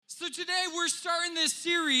today we're starting this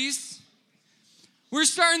series. We're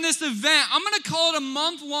starting this event. I'm going to call it a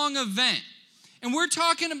month-long event. And we're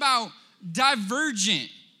talking about Divergent.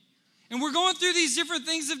 And we're going through these different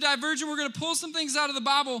things of Divergent. We're going to pull some things out of the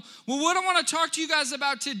Bible. Well, what I want to talk to you guys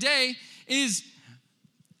about today is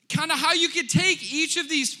kind of how you could take each of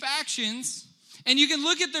these factions and you can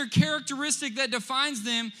look at their characteristic that defines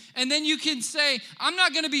them, and then you can say, I'm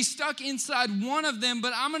not going to be stuck inside one of them,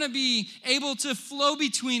 but I'm going to be able to flow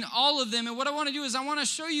between all of them. And what I want to do is I want to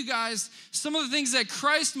show you guys some of the things that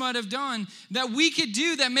Christ might have done that we could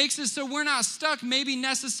do that makes it so we're not stuck maybe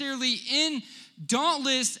necessarily in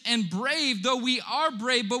dauntless and brave, though we are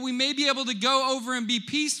brave, but we may be able to go over and be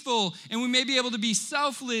peaceful, and we may be able to be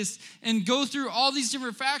selfless and go through all these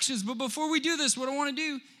different factions. But before we do this, what I want to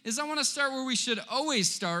do is I want to start where we should always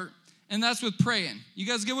start, and that's with praying. You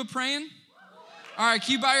guys good with praying? All right,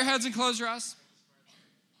 can you bow your heads and close your eyes?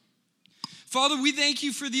 Father, we thank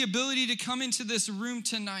you for the ability to come into this room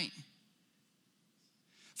tonight.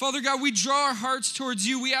 Father God, we draw our hearts towards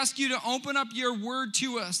you. We ask you to open up your word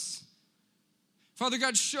to us. Father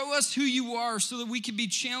God, show us who you are so that we can be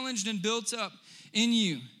challenged and built up in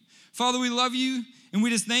you. Father, we love you, and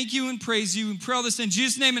we just thank you and praise you. And pray all this in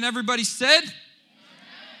Jesus' name, and everybody said,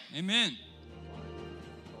 Amen.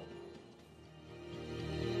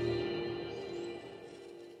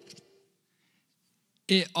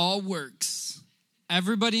 It all works.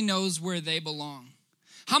 Everybody knows where they belong.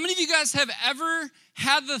 How many of you guys have ever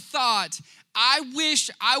had the thought, I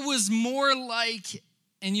wish I was more like,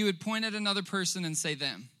 and you would point at another person and say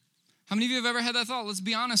them? How many of you have ever had that thought? Let's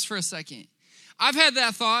be honest for a second. I've had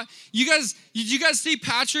that thought. You guys see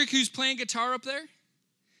Patrick who's playing guitar up there?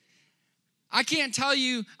 I can't tell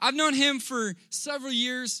you, I've known him for several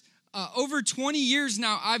years, over 20 years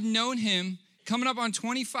now I've known him, coming up on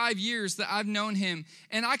 25 years that I've known him.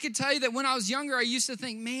 And I could tell you that when I was younger, I used to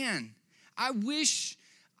think, man, I wish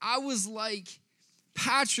I was like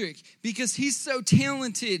Patrick, because he's so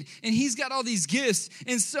talented and he's got all these gifts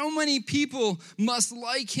and so many people must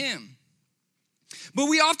like him. But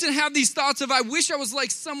we often have these thoughts of, I wish I was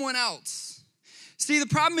like someone else. See, the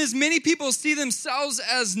problem is many people see themselves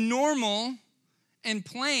as normal and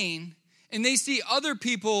plain, and they see other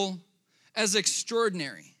people as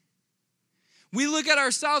extraordinary. We look at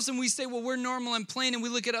ourselves and we say, well, we're normal and plain, and we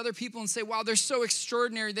look at other people and say, wow, they're so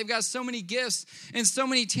extraordinary. They've got so many gifts and so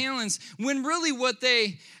many talents, when really what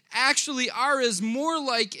they actually are is more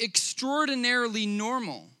like extraordinarily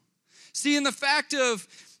normal. See, in the fact of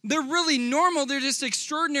they're really normal, they're just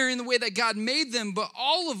extraordinary in the way that God made them, but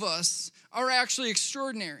all of us are actually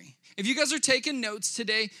extraordinary. If you guys are taking notes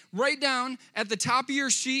today, write down at the top of your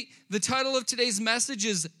sheet, the title of today's message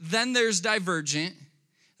is Then There's Divergent.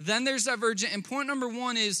 Then there's Divergent. And point number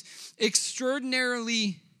one is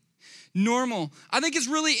extraordinarily normal. I think it's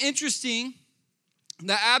really interesting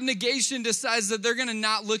that Abnegation decides that they're going to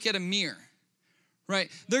not look at a mirror, right?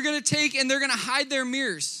 They're going to take and they're going to hide their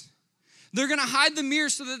mirrors. They're going to hide the mirror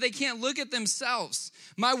so that they can't look at themselves.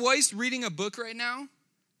 My wife's reading a book right now.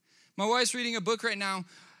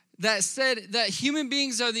 That said that human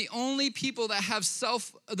beings are the only people that have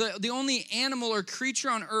the only animal or creature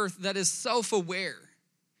on earth that is self-aware.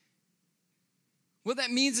 What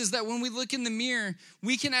that means is that when we look in the mirror,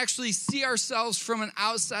 we can actually see ourselves from an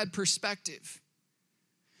outside perspective.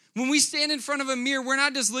 When we stand in front of a mirror, we're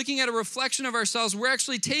not just looking at a reflection of ourselves. We're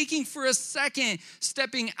actually taking for a second,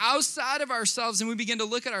 stepping outside of ourselves, and we begin to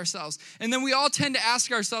look at ourselves. And then we all tend to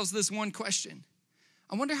ask ourselves this one question.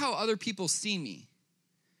 I wonder how other people see me.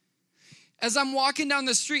 As I'm walking down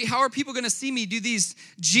the street, how are people going to see me? Do these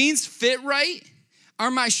jeans fit right?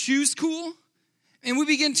 Are my shoes cool? And we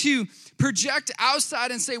begin to project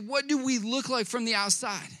outside and say, what do we look like from the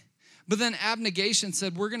outside? But then Abnegation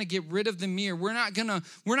said, we're going to get rid of the mirror. We're not going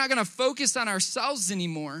to focus on ourselves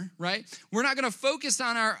anymore, right? We're not going to focus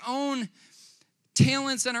on our own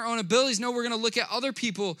talents and our own abilities. No, we're going to look at other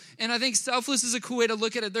people. And I think selfless is a cool way to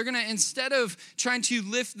look at it. They're going to, instead of trying to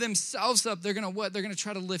lift themselves up, they're going to what? They're going to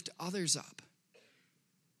try to lift others up.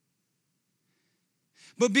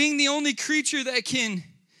 But being the only creature that can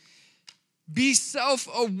be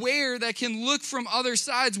self-aware, that can look from other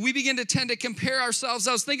sides, we begin to tend to compare ourselves.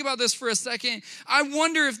 I was thinking about this for a second. I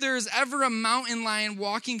wonder if there's ever a mountain lion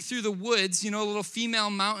walking through the woods, a little female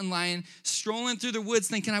mountain lion strolling through the woods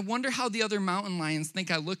thinking, I wonder how the other mountain lions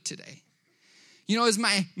think I look today. Is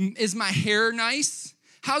my hair nice?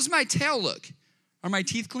 How's my tail look? Are my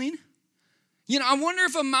teeth clean? I wonder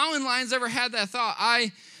if a mountain lion's ever had that thought.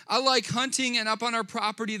 I like hunting, and up on our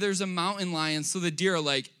property there's a mountain lion, so the deer are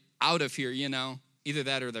like, out of here, Either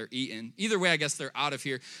that or they're eaten. Either way, I guess they're out of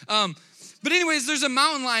here. But anyways, there's a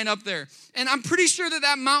mountain lion up there. And I'm pretty sure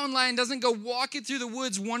that mountain lion doesn't go walking through the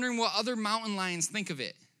woods wondering what other mountain lions think of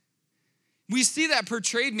it. We see that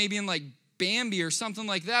portrayed maybe in like Bambi or something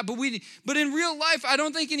like that. But in real life, I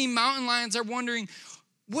don't think any mountain lions are wondering,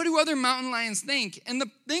 what do other mountain lions think? And the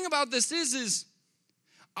thing about this is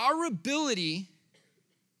our ability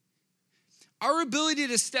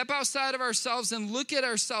to step outside of ourselves and look at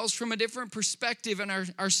ourselves from a different perspective, and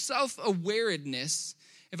our self-awareness,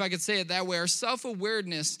 if I could say it that way, our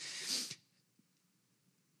self-awareness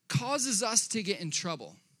causes us to get in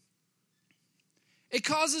trouble. It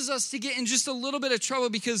causes us to get in just a little bit of trouble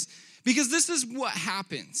because this is what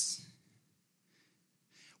happens.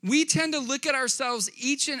 We tend to look at ourselves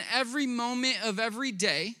each and every moment of every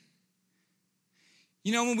day.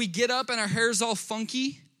 You know, when we get up and our hair's all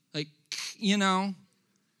funky, like, you know,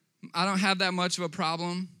 I don't have that much of a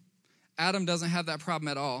problem. Adam doesn't have that problem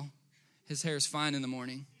at all. His hair's fine in the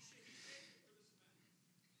morning.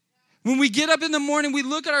 When we get up in the morning, we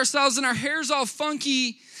look at ourselves and our hair's all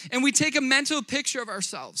funky, and we take a mental picture of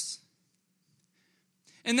ourselves.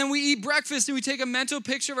 And then we eat breakfast and we take a mental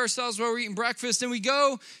picture of ourselves while we're eating breakfast. And we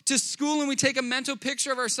go to school and we take a mental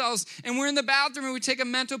picture of ourselves. And we're in the bathroom and we take a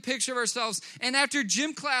mental picture of ourselves. And after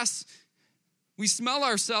gym class, we smell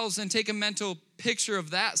ourselves and take a mental picture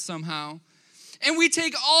of that somehow. And we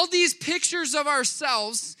take all these pictures of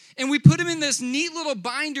ourselves and we put them in this neat little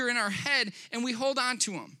binder in our head and we hold on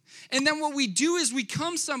to them. And then what we do is we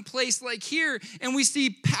come someplace like here and we see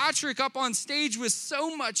Patrick up on stage with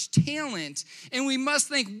so much talent. And we must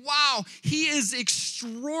think, wow, he is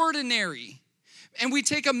extraordinary. And we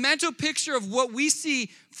take a mental picture of what we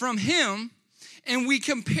see from him and we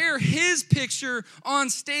compare his picture on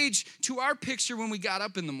stage to our picture when we got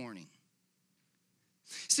up in the morning.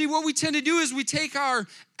 See, what we tend to do is we take our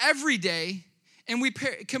everyday and we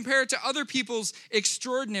compare it to other people's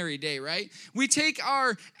extraordinary day, right? We take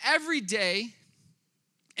our everyday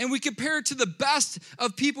and we compare it to the best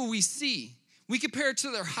of people we see. We compare it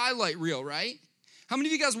to their highlight reel, right? How many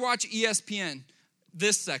of you guys watch ESPN?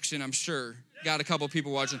 This section, I'm sure. Got a couple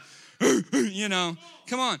people watching. You know,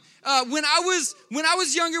 come on. When I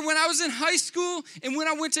was younger, when I was in high school and when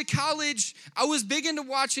I went to college, I was big into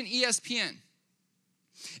watching ESPN.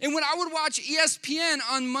 And when I would watch ESPN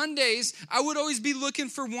on Mondays, I would always be looking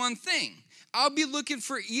for one thing. I'll be looking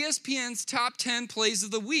for ESPN's top 10 plays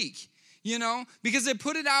of the week, you know, because they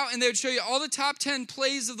put it out and they would show you all the top 10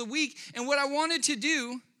 plays of the week. And what I wanted to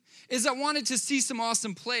do is I wanted to see some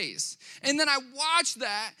awesome plays. And then I watched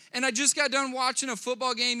that, and I just got done watching a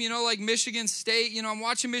football game, you know, like Michigan State. You know, I'm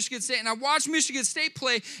watching Michigan State, and I watched Michigan State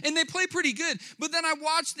play, and they play pretty good. But then I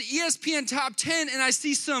watched the ESPN top 10, and I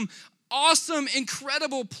see some awesome,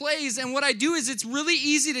 incredible plays. And what I do is it's really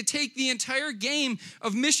easy to take the entire game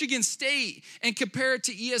of Michigan State and compare it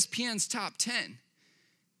to ESPN's top 10.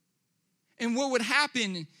 And what would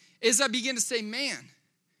happen is I begin to say, man,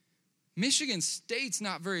 Michigan State's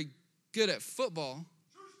not very good at football.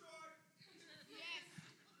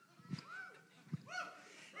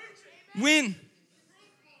 Win.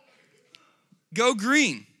 Go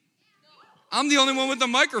green. I'm the only one with the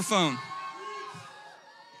microphone.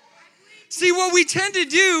 See, what we tend to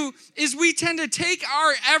do is we tend to take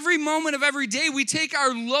our every moment of every day, we take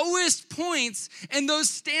our lowest points, and those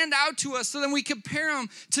stand out to us, so then we compare them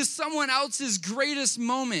to someone else's greatest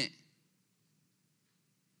moment.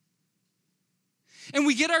 And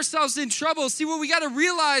we get ourselves in trouble. See, what we got to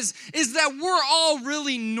realize is that we're all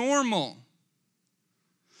really normal.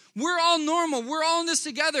 We're all normal. We're all in this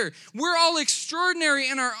together. We're all extraordinary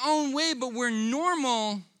in our own way, but we're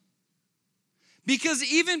normal. Because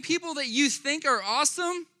even people that you think are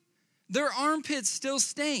awesome, their armpits still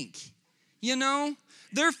stink, you know?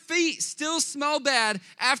 Their feet still smell bad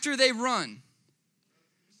after they run.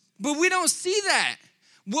 But we don't see that.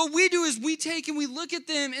 What we do is we take and we look at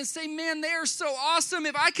them and say, man, they are so awesome.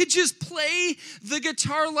 If I could just play the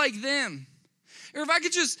guitar like them, or if I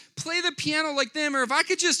could just play the piano like them, or if I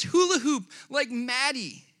could just hula hoop like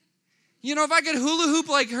Maddie, you know, if I could hula hoop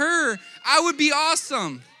like her, I would be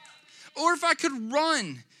awesome. Or if I could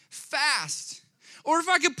run fast, or if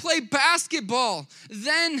I could play basketball,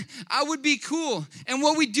 then I would be cool. And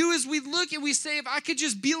what we do is we look and we say, if I could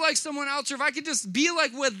just be like someone else, or if I could just be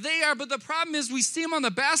like what they are. But the problem is we see them on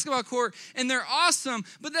the basketball court and they're awesome,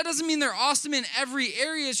 but that doesn't mean they're awesome in every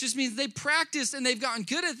area. It just means they practice and they've gotten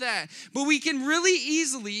good at that. But we can really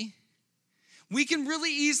easily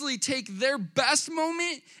take their best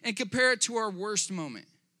moment and compare it to our worst moment.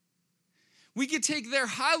 We could take their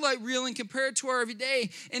highlight reel and compare it to our everyday.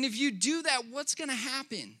 And if you do that, what's going to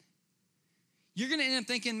happen? You're going to end up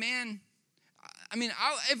thinking, man, I mean,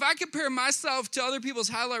 if I compare myself to other people's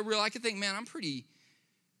highlight reel, I could think, man, I'm pretty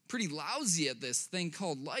lousy at this thing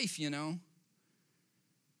called life, you know?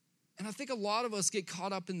 And I think a lot of us get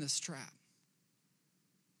caught up in this trap.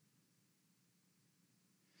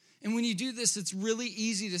 And when you do this, it's really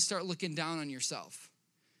easy to start looking down on yourself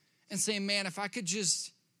and saying, man, if I could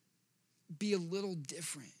just be a little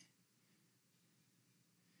different.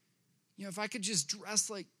 You know, if I could just dress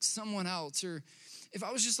like someone else, or if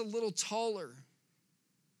I was just a little taller.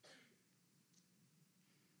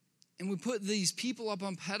 And we put these people up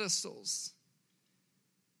on pedestals.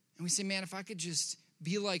 And we say, man, if I could just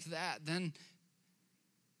be like that, then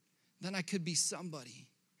I could be somebody.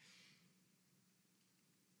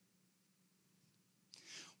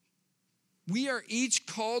 We are each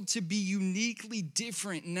called to be uniquely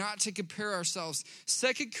different, not to compare ourselves.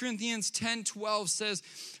 2 Corinthians 10:12 says,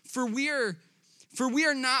 For we are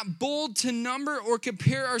not bold to number or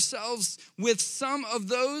compare ourselves with some of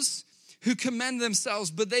those who commend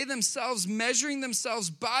themselves, but they themselves, measuring themselves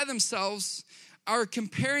by themselves, are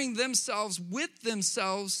comparing themselves with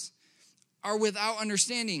themselves, are without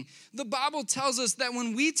understanding. The Bible tells us that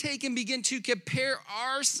when we take and begin to compare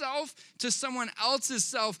ourselves to someone else's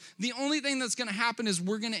self, the only thing that's going to happen is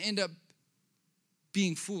we're going to end up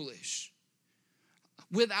being foolish,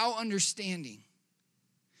 without understanding.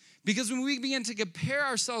 Because when we begin to compare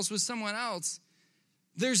ourselves with someone else,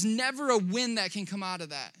 there's never a win that can come out of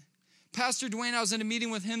that. Pastor Dwayne, I was in a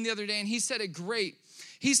meeting with him the other day, and he said it great.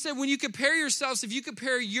 He said, when you compare yourselves, if you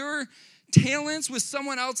compare your talents with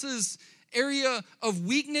someone else's area of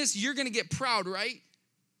weakness, you're going to get proud, right?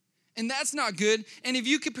 And that's not good. And if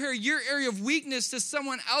you compare your area of weakness to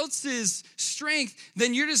someone else's strength,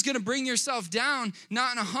 then you're just going to bring yourself down,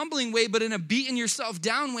 not in a humbling way, but in a beating yourself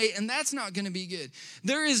down way, and that's not going to be good.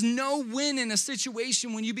 There is no win in a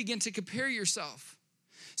situation when you begin to compare yourself.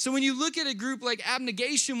 So when you look at a group like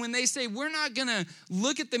Abnegation, when they say, we're not going to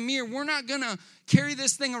look at the mirror, we're not going to carry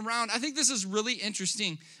this thing around, I think this is really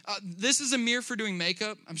interesting. This is a mirror for doing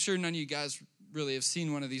makeup. I'm sure none of you guys really have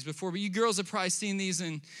seen one of these before, but you girls have probably seen these.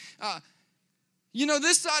 And,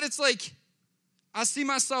 this side, it's like I see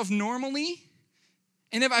myself normally,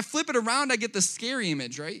 and if I flip it around, I get the scary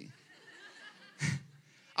image, right?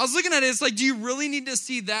 I was looking at it, it's like, do you really need to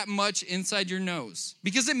see that much inside your nose?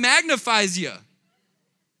 Because it magnifies you.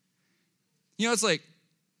 You know, it's like,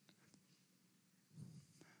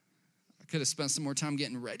 I could have spent some more time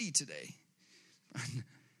getting ready today.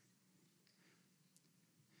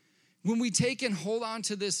 When we take and hold on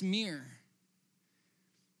to this mirror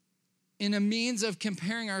in a means of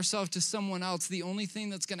comparing ourselves to someone else, the only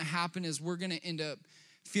thing that's going to happen is we're going to end up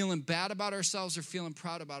feeling bad about ourselves or feeling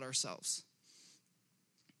proud about ourselves.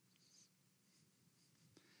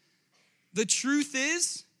 The truth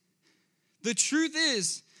is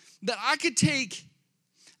that I could take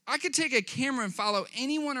a camera and follow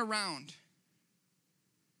anyone around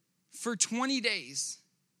for 20 days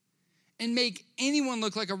and make anyone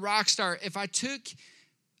look like a rock star if I took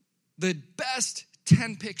the best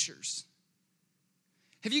 10 pictures.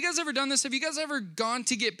 Have you guys ever done this? Have you guys ever gone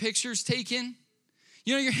to get pictures taken?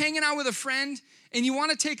 You know, you're hanging out with a friend and you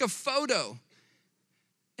want to take a photo,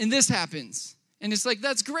 and this happens. And it's like,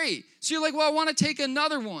 that's great. So you're like, well, I want to take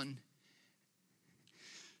another one.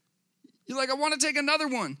 You're like, I want to take another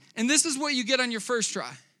one. And this is what you get on your first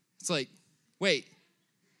try. It's like, wait,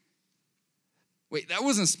 that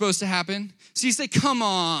wasn't supposed to happen. So you say, come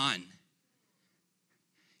on.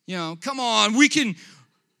 Come on, we can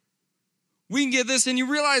get this. And you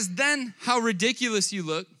realize then how ridiculous you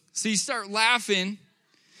look. So you start laughing.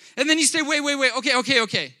 And then you say, wait,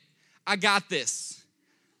 okay. I got this.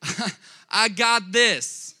 I got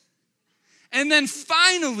this. And then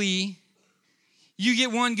finally, you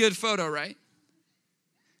get one good photo, right?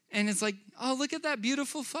 And it's like, oh, look at that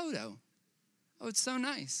beautiful photo. Oh, it's so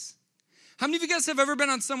nice. How many of you guys have ever been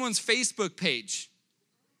on someone's Facebook page?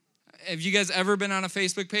 Have you guys ever been on a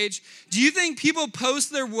Facebook page? Do you think people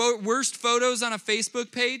post their worst photos on a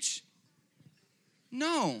Facebook page?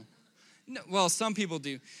 No. Well, some people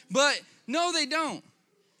do. But no, they don't.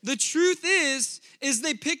 The truth is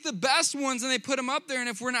they pick the best ones and they put them up there, and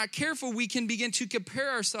if we're not careful, we can begin to compare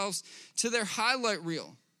ourselves to their highlight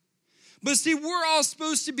reel. But see, we're all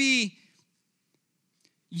supposed to be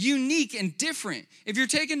unique and different. If you're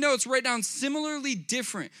taking notes, write down similarly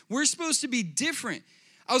different. We're supposed to be different.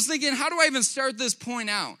 I was thinking, how do I even start this point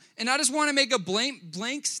out? And I just want to make a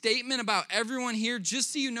blank statement about everyone here,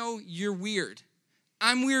 just so you know you're weird.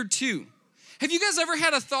 I'm weird too. Have you guys ever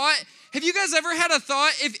had a thought?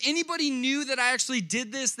 If anybody knew that I actually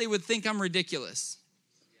did this, they would think I'm ridiculous?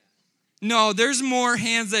 No, there's more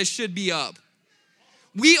hands that should be up.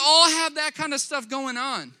 We all have that kind of stuff going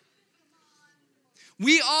on.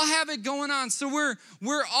 We all have it going on. So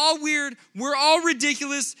we're all weird. We're all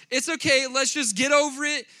ridiculous. It's okay. Let's just get over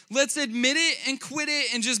it. Let's admit it and quit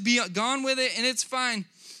it and just be gone with it, and it's fine.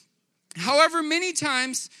 However, many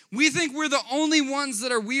times we think we're the only ones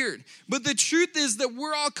that are weird. But the truth is that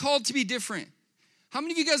we're all called to be different. How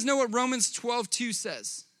many of you guys know what Romans 12:2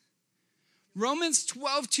 says? Romans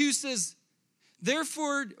 12:2 says,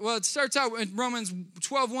 therefore, well, it starts out with Romans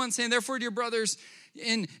 12:1 saying, therefore, dear brothers,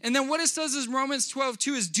 and then what it says is Romans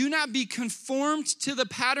 12:2 is, do not be conformed to the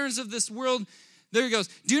patterns of this world. There he goes.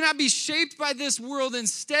 Do not be shaped by this world.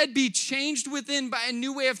 Instead, be changed within by a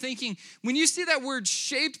new way of thinking. When you see that word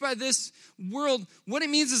shaped by this world, what it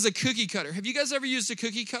means is a cookie cutter. Have you guys ever used a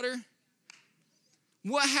cookie cutter?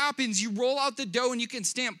 What happens? You roll out the dough and you can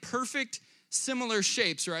stamp perfect, similar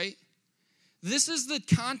shapes, right? This is the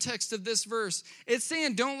context of this verse. It's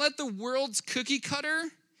saying, don't let the world's cookie cutter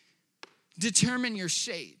determine your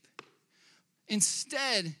shape.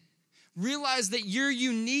 Instead, realize that you're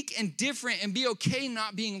unique and different and be okay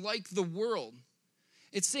not being like the world.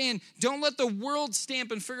 It's saying, don't let the world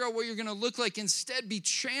stamp and figure out what you're going to look like. Instead, be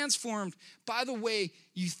transformed by the way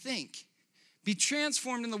you think. Be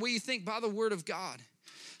transformed in the way you think by the word of God.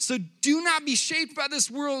 So do not be shaped by this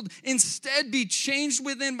world. Instead, be changed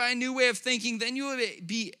within by a new way of thinking. Then you will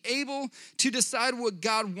be able to decide what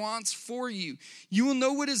God wants for you. You will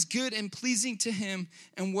know what is good and pleasing to him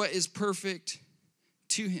and what is perfect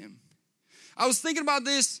to him. I was thinking about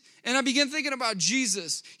this and I began thinking about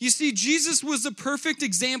Jesus. You see, Jesus was the perfect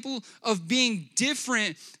example of being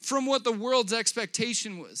different from what the world's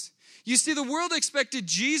expectation was. You see, the world expected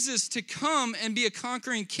Jesus to come and be a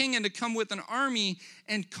conquering king and to come with an army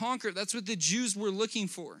and conquer. That's what the Jews were looking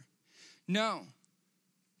for. No.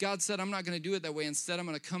 God said, I'm not going to do it that way. Instead, I'm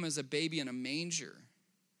going to come as a baby in a manger.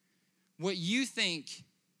 What you think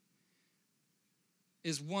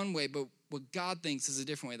is one way, but what God thinks is a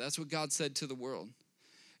different way. That's what God said to the world.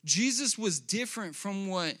 Jesus was different from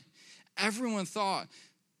what everyone thought.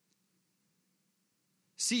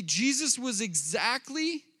 See, Jesus was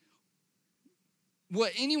exactly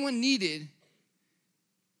what anyone needed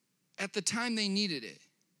at the time they needed it.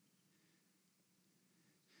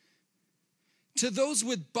 To those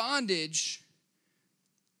with bondage,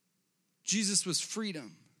 Jesus was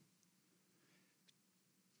freedom.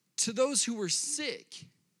 To those who were sick,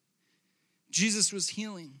 Jesus was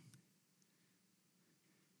healing.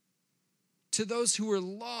 To those who were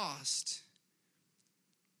lost,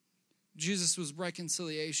 Jesus was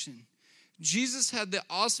reconciliation. Jesus had the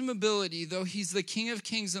awesome ability, though he's the King of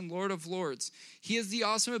Kings and Lord of Lords, he has the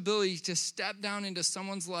awesome ability to step down into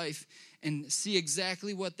someone's life and see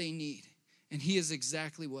exactly what they need. And he is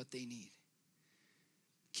exactly what they need.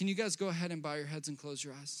 Can you guys go ahead and bow your heads and close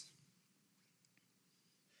your eyes?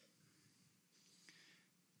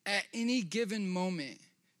 At any given moment,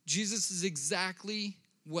 Jesus is exactly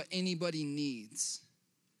what anybody needs.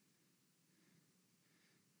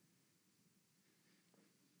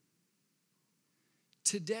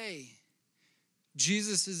 Today,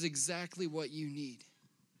 Jesus is exactly what you need.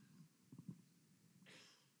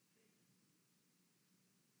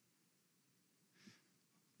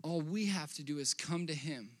 All we have to do is come to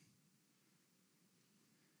him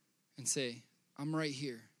and say, I'm right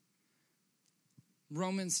here.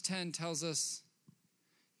 Romans 10 tells us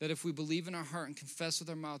that if we believe in our heart and confess with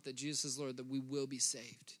our mouth that Jesus is Lord, that we will be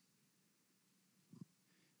saved.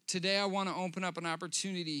 Today, I want to open up an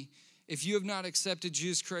opportunity. If you have not accepted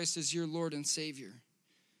Jesus Christ as your Lord and Savior,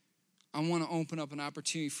 I want to open up an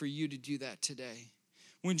opportunity for you to do that today.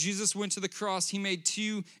 When Jesus went to the cross, he made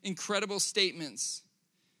two incredible statements.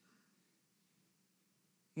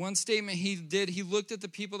 One statement he did, he looked at the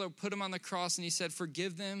people that put him on the cross and he said,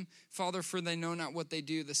 forgive them, Father, for they know not what they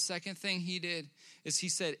do. The second thing he did is he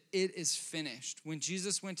said, it is finished. When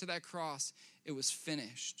Jesus went to that cross, it was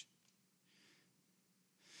finished.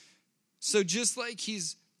 So just like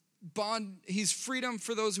he's freedom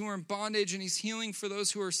for those who are in bondage, and he's healing for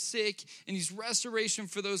those who are sick, and he's restoration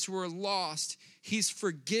for those who are lost, he's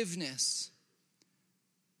forgiveness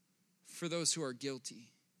for those who are guilty.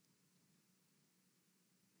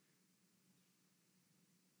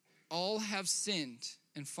 All have sinned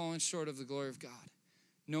and fallen short of the glory of God.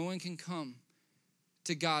 No one can come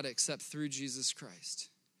to God except through Jesus Christ.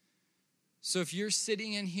 So if you're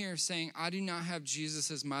sitting in here saying, I do not have Jesus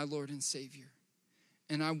as my Lord and Savior,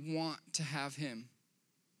 and I want to have him,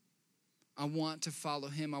 I want to follow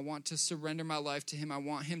him, I want to surrender my life to him, I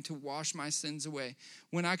want him to wash my sins away.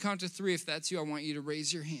 When I count to 3, if that's you, I want you to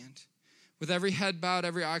raise your hand. With every head bowed,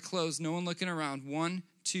 every eye closed, no one looking around. 1,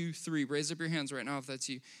 2, 3. Raise up your hands right now if that's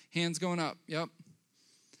you. Hands going up. Yep.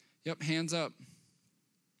 Yep, hands up.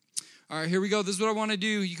 All right, here we go. This is what I want to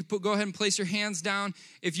do. You can go ahead and place your hands down.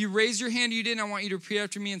 If you raise your hand, you didn't, I want you to repeat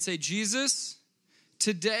after me and say, Jesus,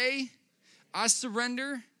 today I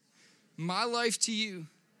surrender my life to you.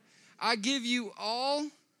 I give you all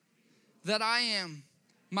that I am,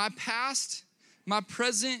 my past, my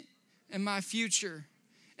present, and my future.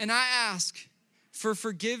 And I ask for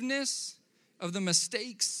forgiveness of the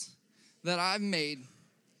mistakes that I've made.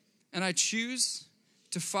 And I choose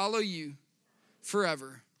to follow you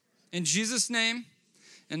forever. In Jesus' name,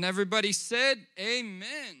 and everybody said,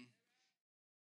 amen.